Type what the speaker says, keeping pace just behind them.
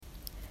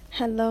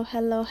Hello,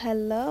 hello,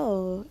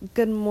 hello.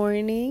 Good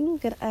morning,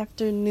 good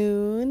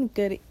afternoon,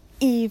 good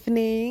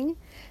evening.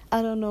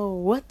 I don't know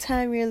what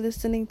time you're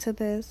listening to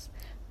this,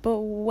 but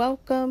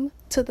welcome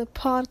to the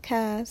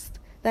podcast.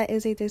 That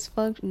is a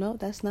dysfunction. No,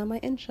 that's not my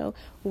intro.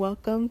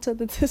 Welcome to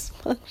the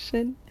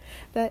dysfunction.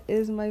 That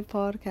is my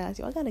podcast.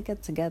 Yo, I gotta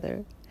get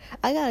together.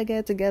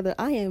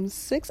 I am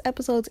 6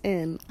 episodes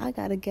in. I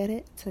gotta get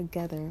it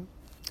together.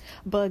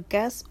 But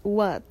guess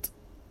what?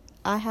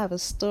 I have a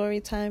story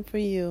time for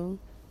you.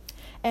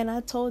 And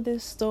I told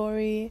this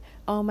story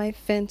on my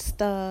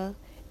Finsta.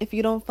 If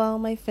you don't follow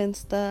my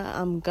Finsta,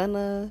 I'm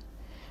gonna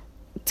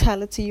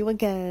tell it to you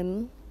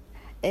again.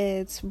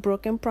 It's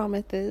Broken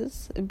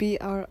Promises,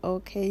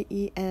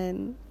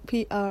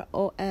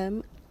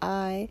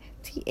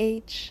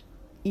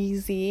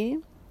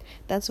 BrokenPromithez.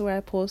 That's where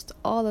I post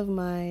all of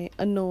my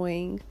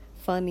annoying,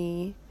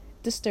 funny,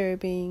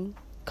 disturbing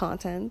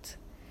content.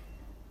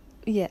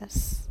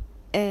 Yes.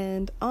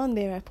 And on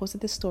there, I posted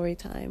this story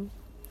time.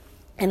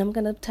 And I'm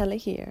gonna tell it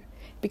here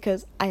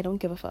because I don't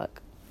give a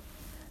fuck.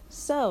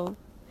 So,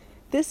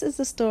 this is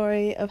the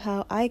story of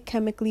how I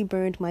chemically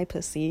burned my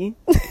pussy.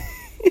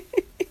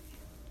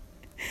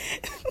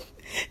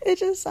 It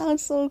just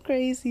sounds so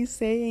crazy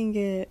saying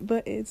it,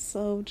 but it's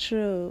so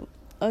true.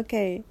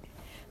 Okay,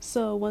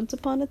 so once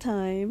upon a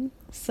time,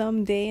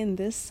 someday in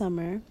this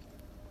summer,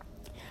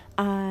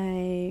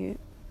 I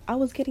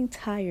was getting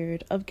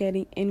tired of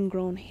getting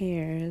ingrown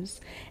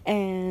hairs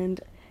and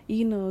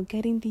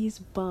getting these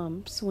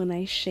bumps when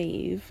I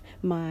shave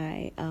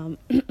my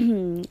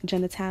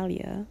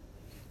genitalia.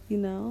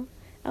 I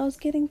was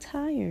getting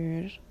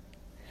tired.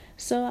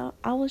 So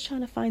I was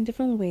trying to find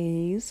different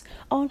ways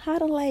on how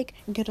to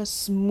get a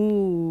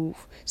smooth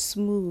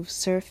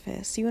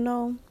surface.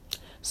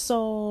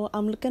 So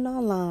I'm looking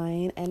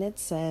online and it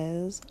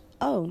says,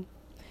 oh,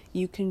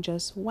 you can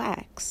just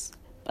wax.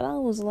 But I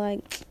was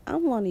like, I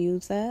don't want to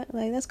use that.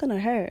 Like, that's going to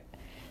hurt.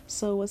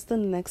 So what's the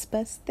next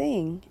best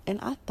thing? And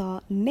I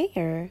thought,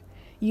 Nair.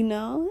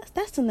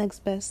 That's the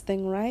next best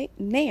thing, right?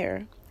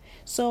 Nair.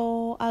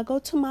 So I go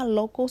to my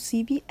local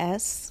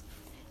CVS.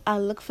 I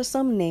look for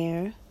some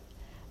Nair.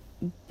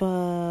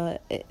 But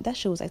that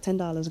shit was like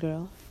 $10,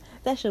 girl.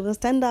 That shit was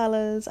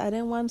 $10. I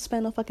didn't want to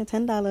spend no fucking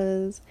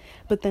 $10.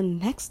 But then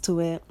next to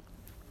it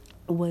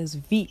was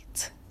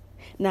Veet.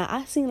 Now,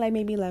 I seen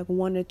maybe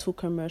one or two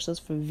commercials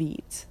for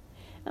Veet.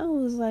 I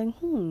was like,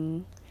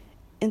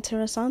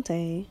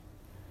 interessante.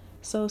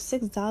 So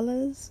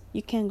 $6,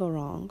 you can't go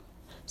wrong.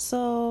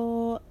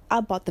 So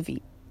I bought the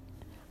Veet.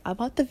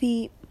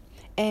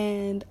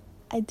 And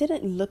I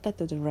didn't look at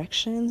the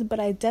directions,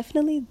 but I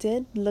definitely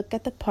did look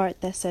at the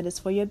part that said it's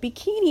for your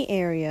bikini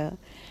area.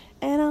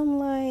 And I'm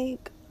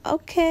like,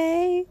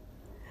 okay.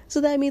 So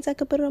that means I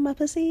could put it on my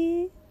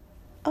pussy?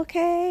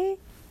 Okay.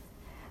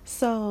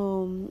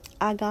 So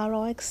I got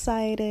all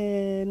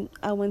excited.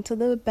 I went to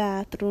the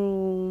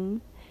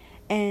bathroom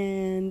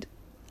and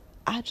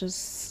I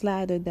just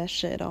slathered that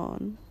shit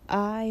on.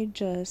 I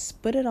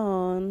just put it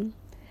on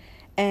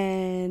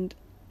and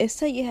it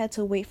said you had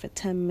to wait for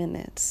 10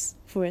 minutes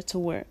for it to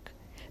work.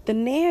 The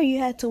Nair you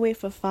had to wait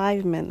for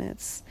 5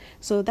 minutes.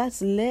 So that's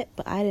lit,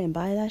 but I didn't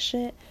buy that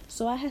shit.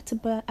 So I had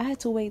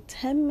to wait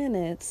 10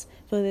 minutes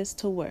for this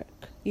to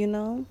work.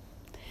 And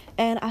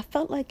I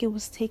felt like it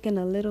was taking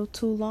a little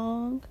too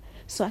long.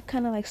 So I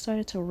kind of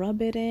started to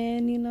rub it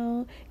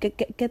in,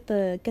 get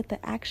the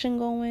action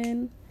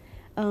going.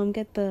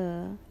 Get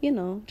the,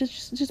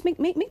 just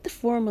make the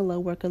formula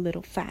work a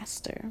little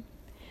faster.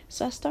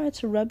 So I started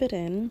to rub it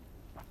in,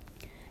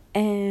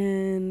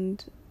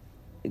 and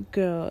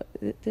girl,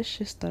 this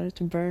shit started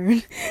to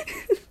burn.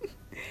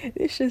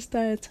 This shit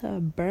started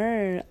to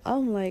burn.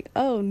 I'm like,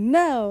 oh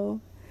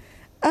no.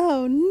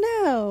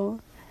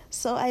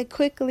 So I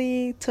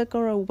quickly took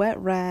a wet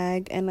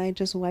rag and I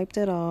just wiped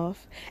it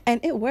off, and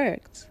it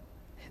worked.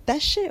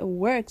 That shit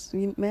works,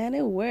 man.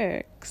 It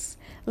works.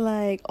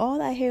 All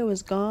that hair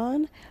was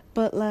gone,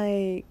 but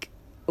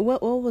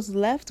what was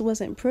left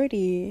wasn't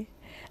pretty.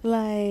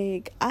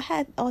 I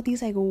had all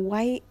these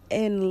white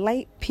and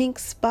light pink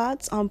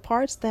spots on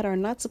parts that are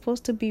not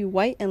supposed to be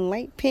white and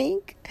light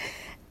pink.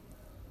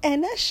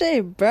 And that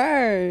shit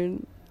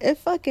burned. It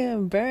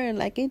fucking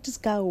burned. It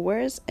just got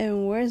worse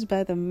and worse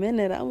by the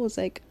minute. I was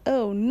like,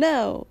 oh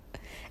no.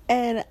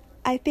 And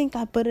I think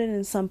I put it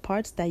in some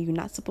parts that you're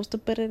not supposed to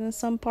put it in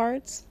some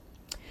parts.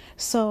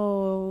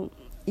 So,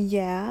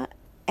 yeah.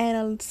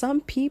 And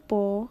some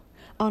people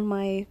on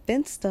my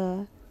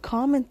Finsta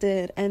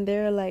commented and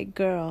they're like,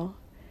 girl,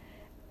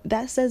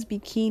 that says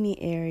bikini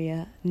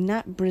area,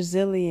 not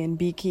Brazilian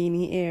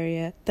bikini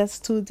area. That's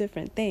two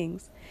different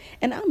things.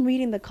 And I'm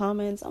reading the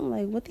comments. I'm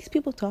like, what these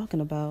people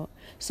talking about?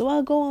 So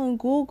I go on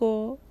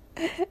Google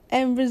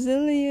and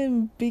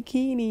Brazilian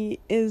bikini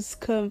is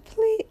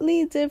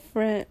completely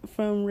different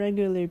from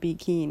regular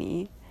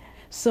bikini.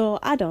 So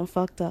I done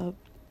fucked up.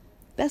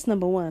 That's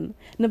number one.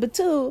 Number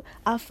two,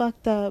 I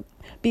fucked up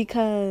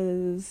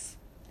because,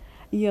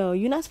 you're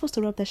not supposed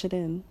to rub that shit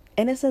in.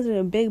 And it says it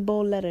in big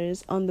bold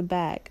letters on the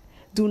back.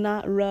 Do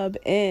not rub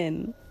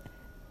in.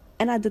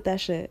 And I did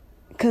that shit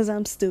because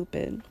I'm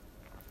stupid.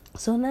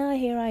 So now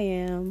here I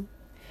am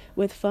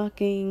with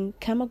fucking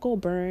chemical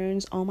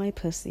burns on my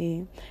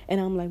pussy.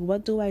 And I'm like,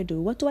 what do I do?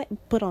 What do I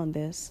put on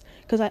this?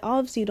 Because I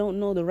obviously don't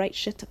know the right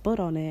shit to put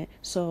on it.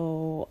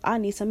 So I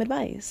need some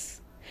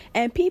advice.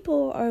 And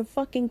people are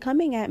fucking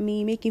coming at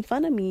me, making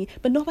fun of me,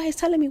 but nobody's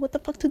telling me what the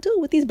fuck to do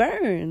with these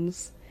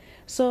burns.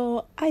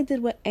 So I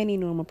did what any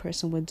normal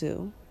person would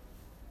do.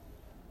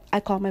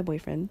 I called my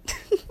boyfriend.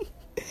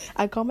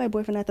 I called my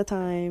boyfriend at the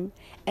time,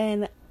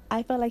 and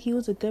I felt like he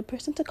was a good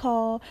person to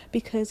call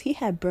because he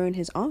had burned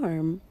his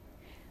arm.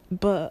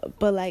 But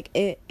like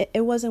it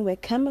wasn't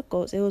with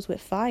chemicals, it was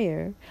with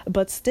fire.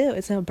 But still,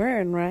 it's a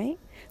burn, right?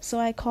 So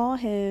I call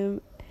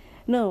him.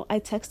 No, I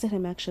texted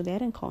him actually. I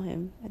didn't call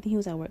him. I think he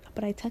was at work.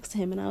 But I texted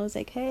him and I was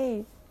like,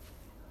 "Hey,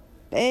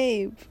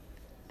 babe,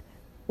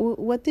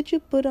 what did you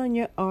put on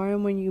your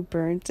arm when you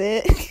burnt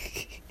it?"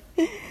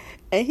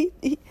 And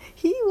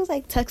he was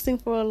like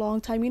texting for a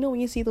long time. You know when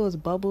you see those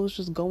bubbles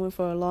just going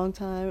for a long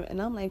time, and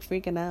I'm like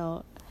freaking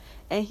out.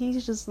 And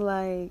he's just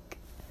like,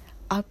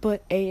 "I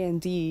put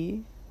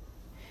A&D."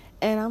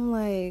 And I'm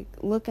like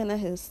looking at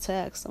his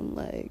text. I'm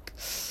like,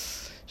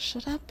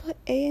 should I put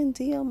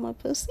A&D on my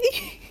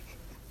pussy?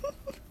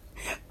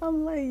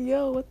 I'm like,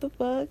 yo, what the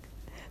fuck?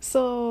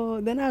 So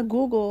then I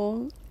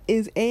Google,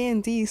 is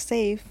A&D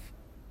safe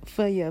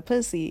for your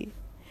pussy?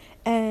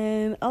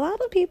 And a lot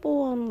of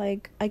people on,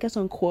 like, I guess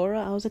on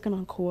Quora, I was looking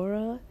on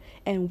Quora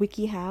and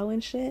WikiHow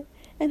and shit.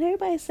 And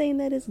everybody's saying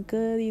that it's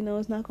good, you know,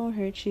 it's not gonna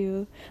hurt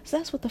you. So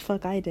that's what the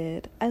fuck I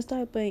did. I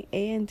started putting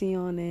A&D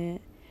on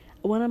it.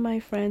 One of my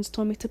friends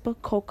told me to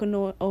put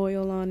coconut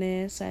oil on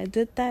it, so I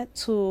did that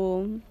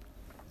too.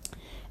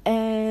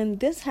 And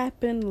this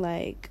happened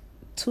like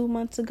 2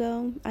 months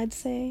ago, I'd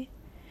say.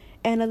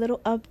 And a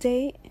little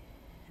update,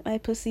 my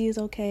pussy is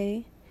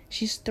okay.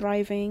 She's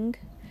thriving.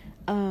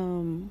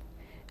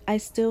 I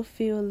still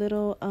feel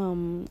little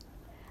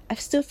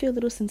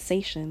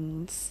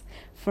sensations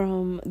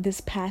from this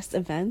past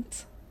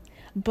event,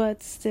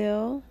 but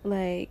still,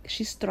 like,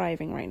 she's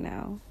thriving right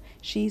now.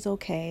 She's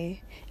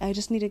okay. I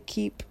just need to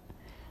keep,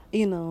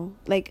 you know,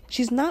 like,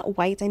 she's not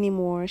white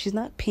anymore, she's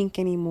not pink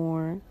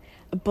anymore,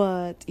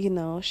 but, you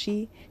know,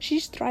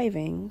 she's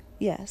thriving.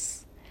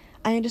 Yes,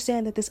 I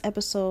understand that this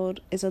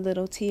episode is a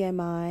little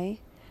TMI,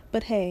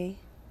 but hey,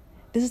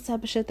 this is the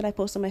type of shit that I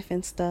post on my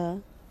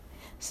Finsta,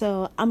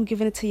 so I'm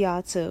giving it to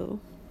y'all too.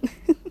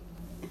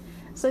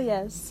 So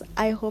yes,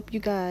 I hope you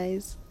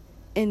guys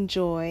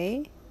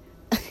enjoy.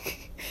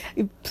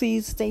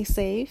 Please stay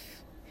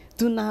safe.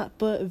 Do not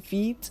put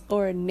Vite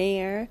or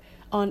Nair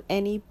on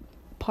any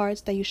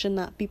parts that you should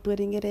not be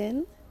putting it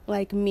in.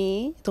 Like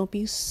me, don't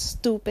be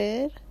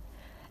stupid.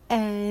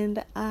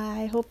 And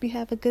I hope you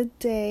have a good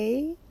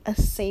day, a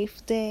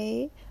safe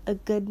day, a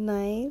good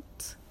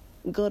night.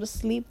 Go to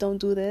sleep, don't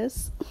do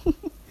this.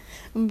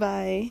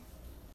 Bye.